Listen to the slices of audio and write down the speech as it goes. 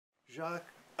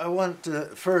Jacques, I want to,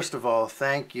 first of all,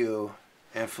 thank you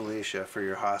and Felicia for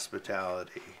your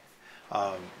hospitality.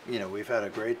 We've had a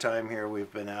great time here.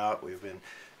 We've been out. We've been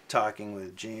talking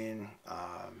with Jean.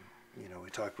 We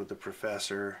talked with the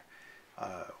professor.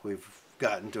 We've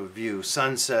gotten to view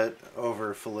sunset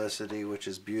over Felicity, which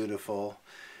is beautiful.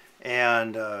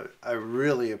 And I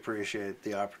really appreciate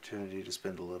the opportunity to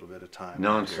spend a little bit of time.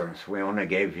 Nonsense. We only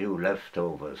gave you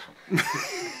leftovers.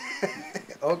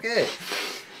 Okay.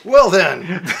 Well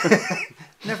then,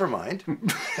 never mind.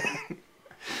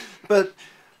 But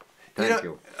Thank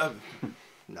you.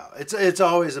 No, it's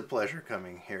always a pleasure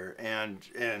coming here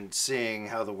and seeing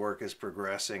how the work is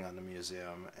progressing on the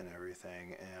museum and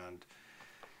everything. And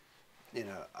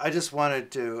I just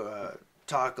wanted to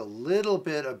talk a little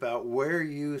bit about where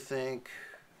you think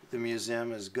the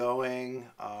museum is going,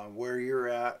 where you're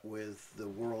at with the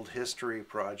World History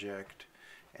Project,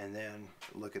 and then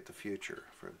look at the future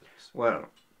for this. Well,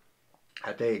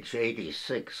 at age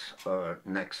 86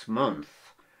 next month,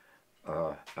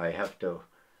 I have to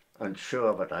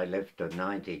ensure that I live to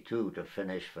 92 to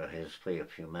finish the history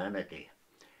of humanity.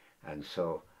 And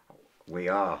so we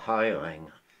are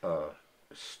hiring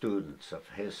students of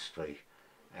history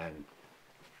and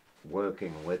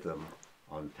working with them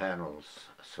on panels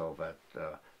so that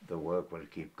the work will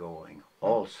keep going.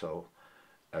 Also,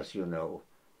 as you know,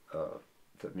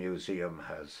 the museum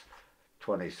has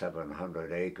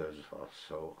 2,700 acres or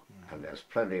so, and there's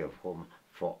plenty of room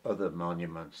for other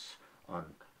monuments on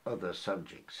other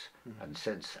subjects. And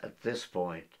since at this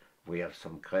point we have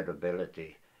some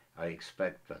credibility, I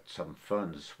expect that some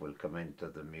funds will come into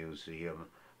the museum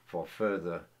for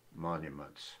further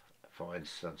monuments. For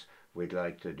instance, we'd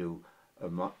like to do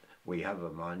we have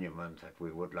a monument that we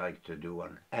would like to do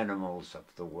on animals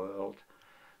of the world.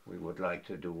 We would like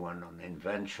to do one on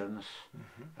inventions,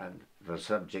 and the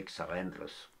subjects are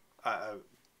endless. I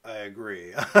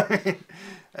agree.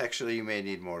 Actually, you may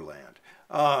need more land.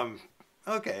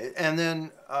 Okay, and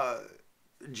then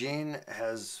Jean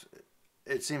has,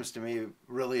 it seems to me,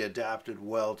 really adapted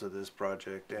well to this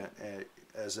project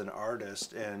as an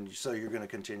artist, and so you're going to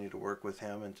continue to work with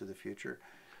him into the future?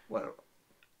 Well,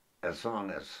 as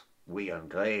long as we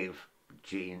engrave,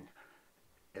 Jean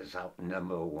is our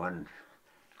 #1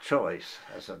 choice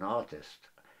as an artist.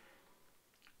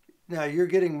 Now you're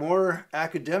getting more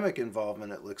academic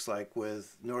involvement, it looks like,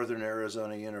 with Northern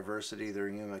Arizona University, their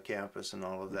Yuma campus and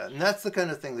all of that. And that's the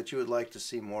kind of thing that you would like to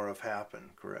see more of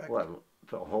happen, correct? Well,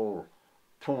 the whole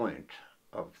point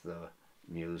of the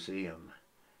museum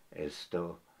is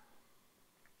to,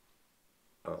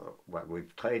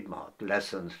 we've trademarked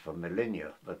lessons for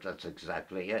millennia, but that's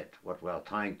exactly it. What we're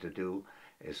trying to do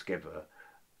is give a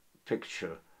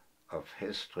picture of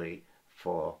history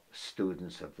for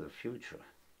students of the future.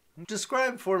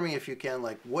 Describe for me, if you can,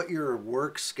 like what your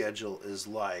work schedule is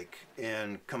like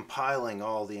in compiling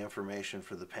all the information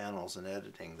for the panels and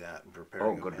editing that and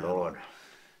preparing. Oh, good Lord.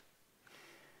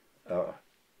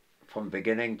 From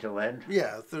beginning to end?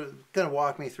 Yeah, kind of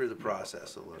walk me through the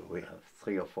process a little bit. We have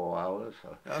 3 or 4 hours.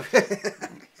 Okay.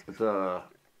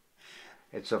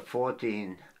 It's a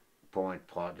 14-point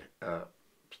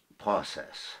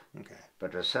process. Okay.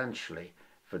 But essentially,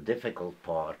 the difficult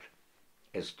part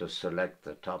is to select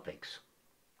the topics,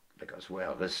 because we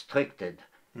are restricted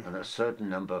on a certain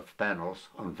number of panels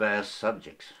on various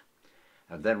subjects.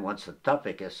 And then once a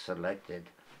topic is selected,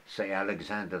 say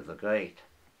Alexander the Great,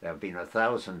 there have been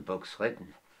 1,000 books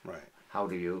written. Right. How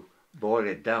do you boil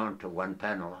it down to one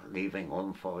panel, leaving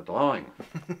room for a drawing?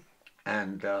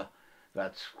 And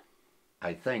that's,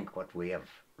 I think, what we have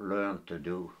learned to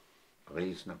do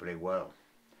reasonably well.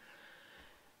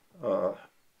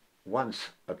 Once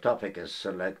a topic is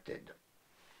selected,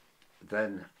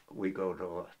 then we go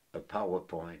to a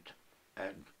PowerPoint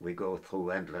and we go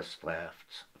through endless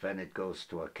drafts. Then it goes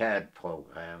to a CAD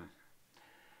program,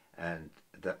 and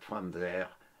that from there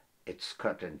it's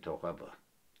cut into rubber.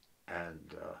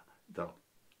 And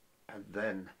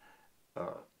then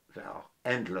there are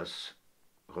endless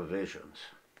revisions,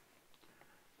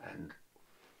 and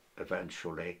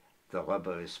eventually the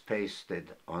rubber is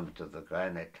pasted onto the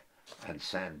granite and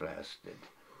sandblasted,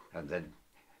 and then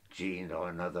Jean or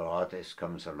another artist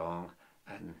comes along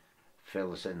and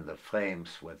fills in the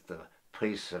frames with the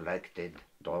pre-selected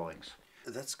drawings.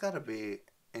 That's got to be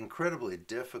incredibly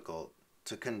difficult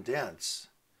to condense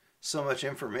so much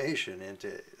information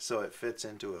so it fits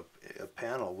into a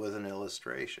panel with an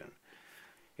illustration.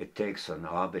 It takes an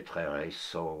arbitrary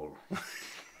soul.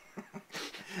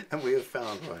 And we have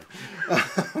found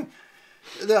one.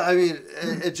 No, I mean,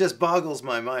 it just boggles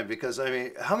my mind because, I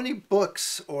mean, how many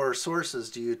books or sources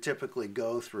do you typically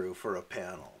go through for a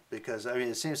panel? Because, I mean,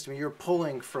 it seems to me you're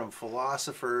pulling from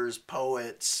philosophers,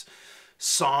 poets,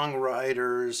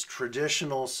 songwriters,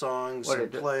 traditional songs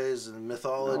and plays and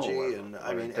mythology, and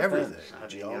I mean everything,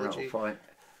 geology.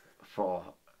 For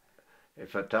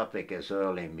if a topic is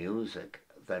early music,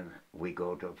 then we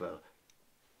go to the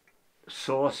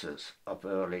sources of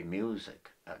early music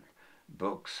and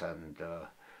books, and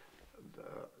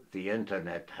the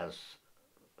internet has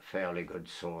fairly good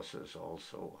sources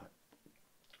also.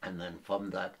 And then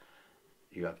from that,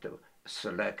 you have to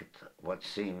select what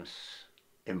seems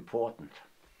important.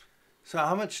 So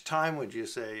how much time would you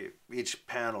say each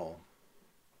panel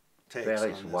takes?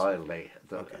 Varies wildly.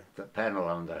 The panel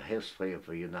on the history of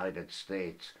the United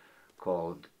States,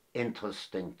 called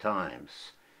Interesting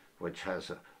Times, which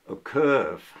has a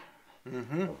curve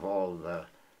of all the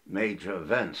major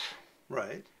events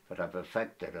that have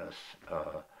affected us.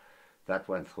 That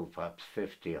went through perhaps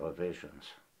 50 revisions.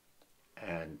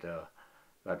 And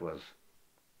that was,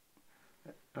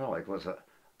 it was a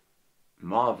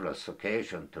marvelous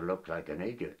occasion to look like an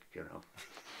idiot, you know.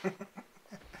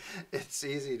 It's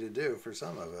easy to do for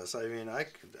some of us. I mean, I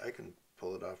can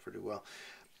pull it off pretty well.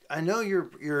 I know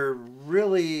you're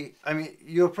really, I mean,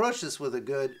 you approach this with a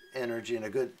good energy and a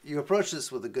good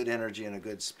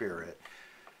spirit.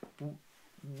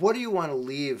 What do you want to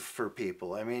leave for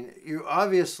people? I mean, you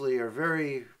obviously are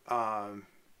very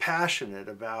passionate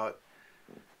about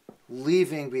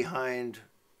leaving behind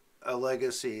a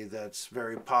legacy that's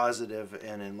very positive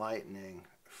and enlightening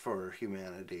for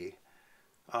humanity.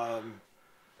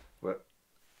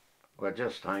 We're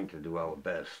just trying to do our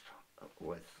best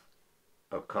with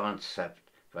a concept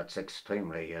that's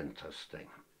extremely interesting.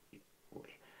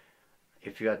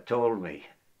 If you had told me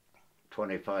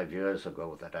 25 years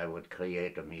ago that I would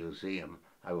create a museum,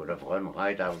 I would have run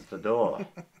right out the door.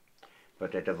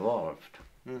 But it evolved.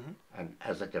 And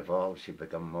as it evolves, you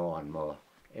become more and more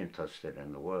interested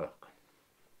in the work.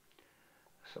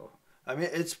 So, I mean,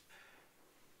 it's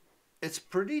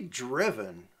pretty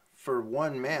driven for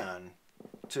one man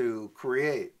to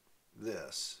create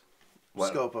this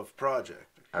scope of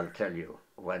project. I'll tell you,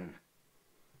 when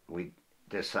we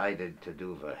decided to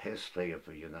do the history of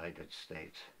the United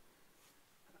States,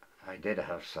 I did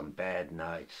have some bad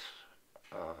nights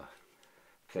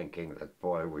thinking that,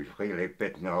 boy, we've really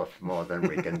bitten off more than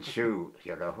we can chew,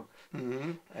 you know.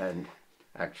 And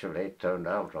actually it turned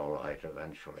out all right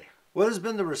eventually. What has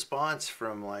been the response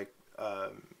from, like,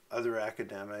 other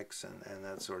academics and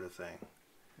that sort of thing?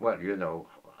 Well, you know,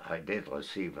 I did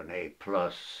receive an A+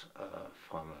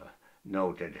 from a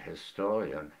noted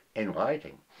historian in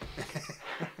writing.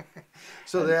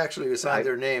 So they actually assigned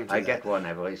their name to I that. get one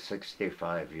every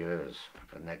 65 years.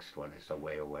 The next one is a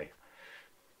way away.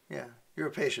 Yeah, you're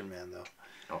a patient man, though.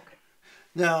 Okay.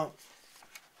 Now,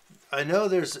 I know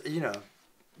there's,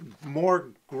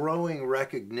 more growing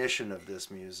recognition of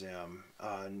this museum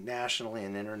nationally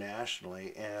and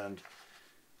internationally, and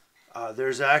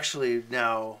there's actually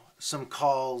now some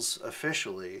calls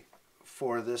officially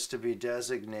for this to be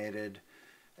designated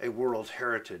a World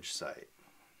Heritage Site,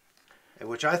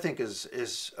 which I think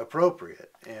is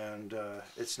appropriate, and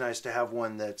it's nice to have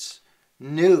one that's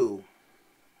new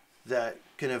that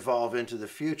can evolve into the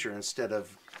future instead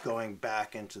of going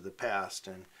back into the past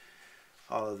and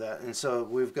all of that. And so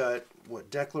we've got,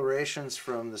 declarations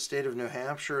from the state of New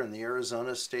Hampshire and the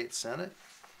Arizona State Senate,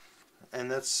 and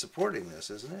that's supporting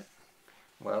this, isn't it?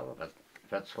 Well,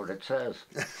 that's what it says.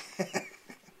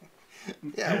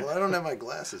 Yeah, well, I don't have my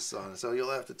glasses on, so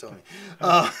you'll have to tell me.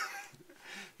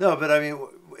 No, but I mean,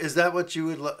 is that what you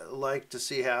would like to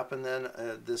see happen then,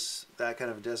 that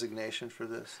kind of designation for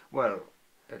this? Well,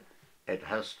 it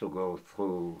has to go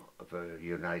through the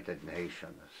United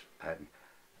Nations, and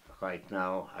right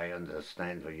now I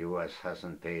understand the U.S.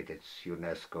 hasn't paid its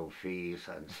UNESCO fees,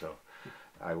 and so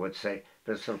I would say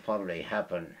this will probably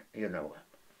happen,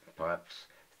 perhaps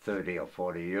 30 or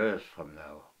 40 years from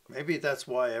now. Maybe that's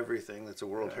why everything that's a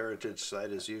World Heritage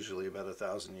Site is usually about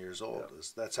 1,000 years old.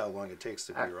 That's how long it takes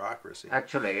the bureaucracy.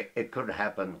 Actually, it could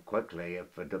happen quickly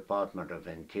if the Department of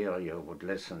Interior would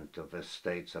listen to the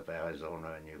states of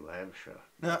Arizona and New Hampshire.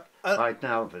 Now, right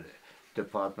now, the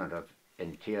Department of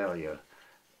Interior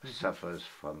suffers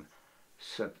from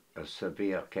a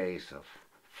severe case of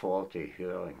faulty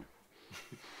hearing.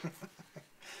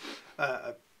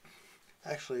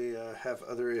 Actually have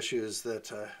other issues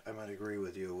that I might agree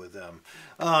with you with them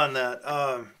on that.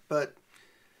 But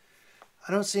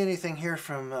I don't see anything here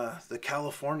from the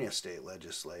California State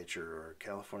Legislature or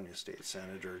California State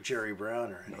Senator Jerry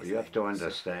Brown or anything. No, you have to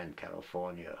understand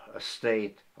California, a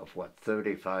state of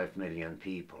 35 million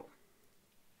people.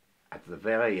 At the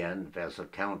very end, there's a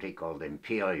county called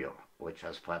Imperial, which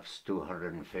has perhaps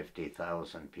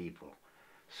 250,000 people.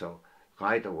 So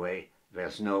right away,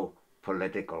 there's no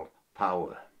political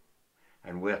power.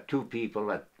 And we're 2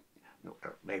 people at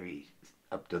maybe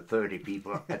up to 30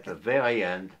 people at the very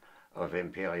end of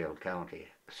Imperial County.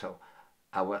 So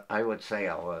I would say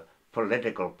our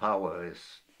political power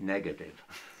is negative.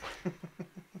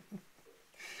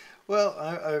 Well,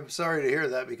 I'm sorry to hear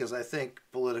that, because I think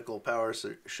political power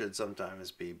should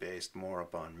sometimes be based more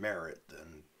upon merit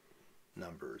than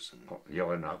numbers. And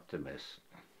You're an optimist.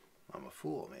 I'm a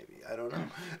fool, maybe. I don't know.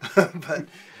 But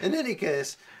in any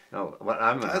case, No, well,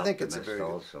 I'm an I think optimist it's a very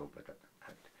also, but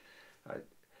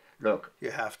look, you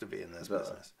have to be in this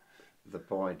business. the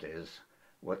point is,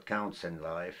 what counts in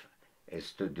life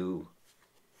is to do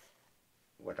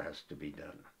what has to be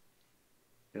done.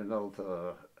 You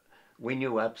know, we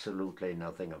knew absolutely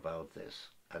nothing about this,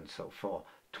 and so for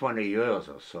 20 years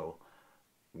or so,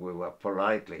 we were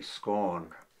politely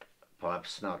scorned,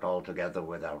 perhaps not altogether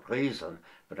without reason,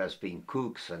 but as being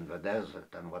kooks in the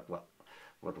desert, and what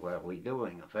were we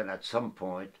doing? Then at some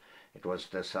point, it was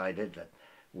decided that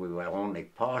we were only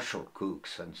partial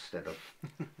kooks instead of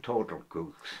total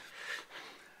kooks.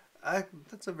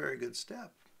 That's a very good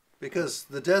step, because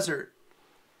the desert,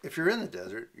 if you're in the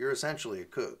desert, you're essentially a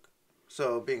kook.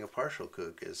 So being a partial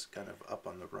kook is kind of up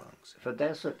on the rungs. The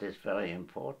desert is very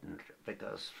important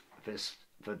because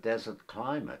the desert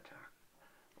climate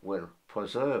will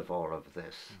preserve all of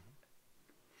this.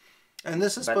 And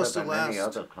this is better supposed to than last. any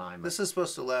other climate. This is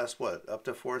supposed to last what, up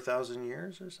to 4,000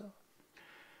 years or so?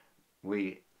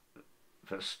 The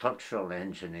structural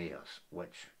engineers,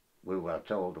 which we were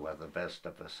told were the best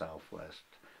of the Southwest,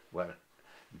 were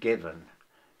given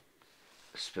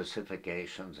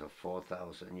specifications of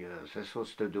 4,000 years. This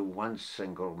was to do one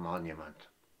single monument,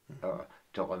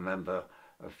 to remember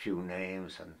a few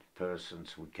names and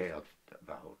persons we cared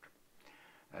about.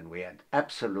 And we had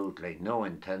absolutely no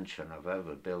intention of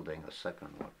ever building a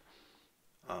second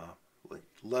one.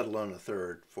 Let alone a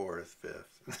third, fourth,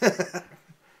 fifth.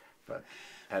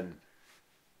 And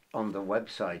on the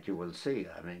website you will see,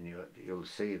 I mean, you'll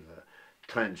see the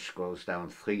trench goes down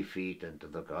 3 feet into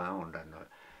the ground, and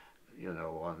you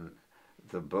know, on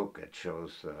the book it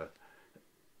shows the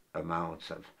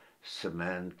amounts of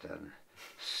cement and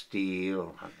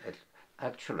steel.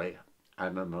 Actually,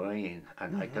 I'm a Marine,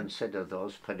 and I consider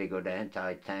those pretty good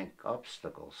anti-tank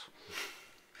obstacles.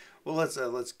 Well,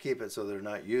 let's keep it so they're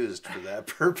not used for that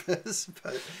purpose.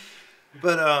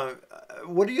 But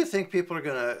what do you think people are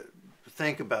going to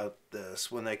think about this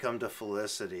when they come to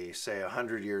Felicity, say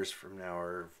 100 years from now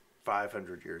or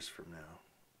 500 years from now?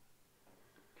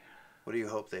 What do you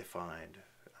hope they find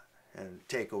and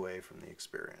take away from the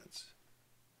experience?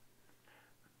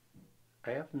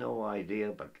 I have no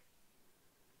idea, but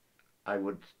I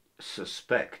would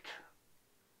suspect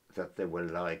that they will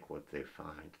like what they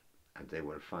find, and they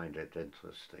will find it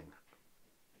interesting.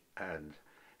 And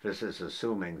this is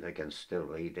assuming they can still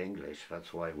read English.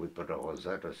 That's why we put a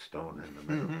Rosetta Stone in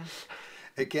the middle.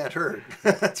 It can't hurt,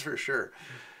 that's for sure.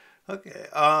 Okay,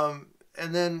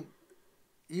 and then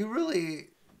you really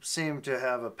seem to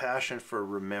have a passion for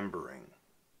remembering.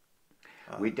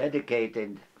 We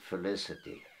dedicated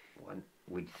Felicity when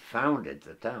we founded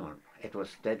the town. It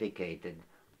was dedicated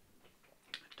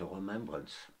to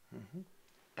remembrance.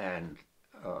 And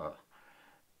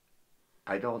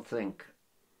I don't think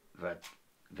that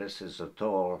this is at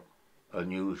all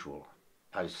unusual.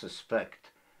 I suspect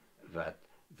that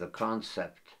the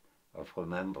concept of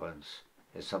remembrance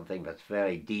is something that's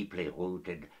very deeply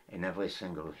rooted in every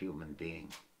single human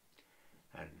being.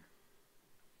 And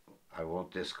I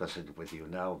won't discuss it with you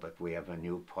now, but we have a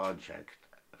new project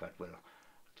that will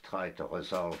try to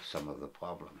resolve some of the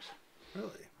problems.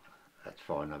 Really? That's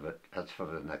for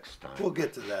the next time. We'll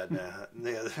get to that now.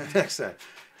 Next time.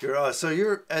 So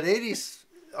you're at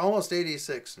almost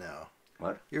 86 now.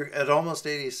 What? You're at almost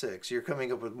 86. You're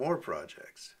coming up with more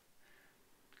projects.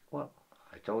 Well,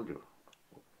 I told you,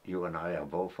 you and I are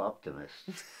both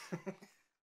optimists.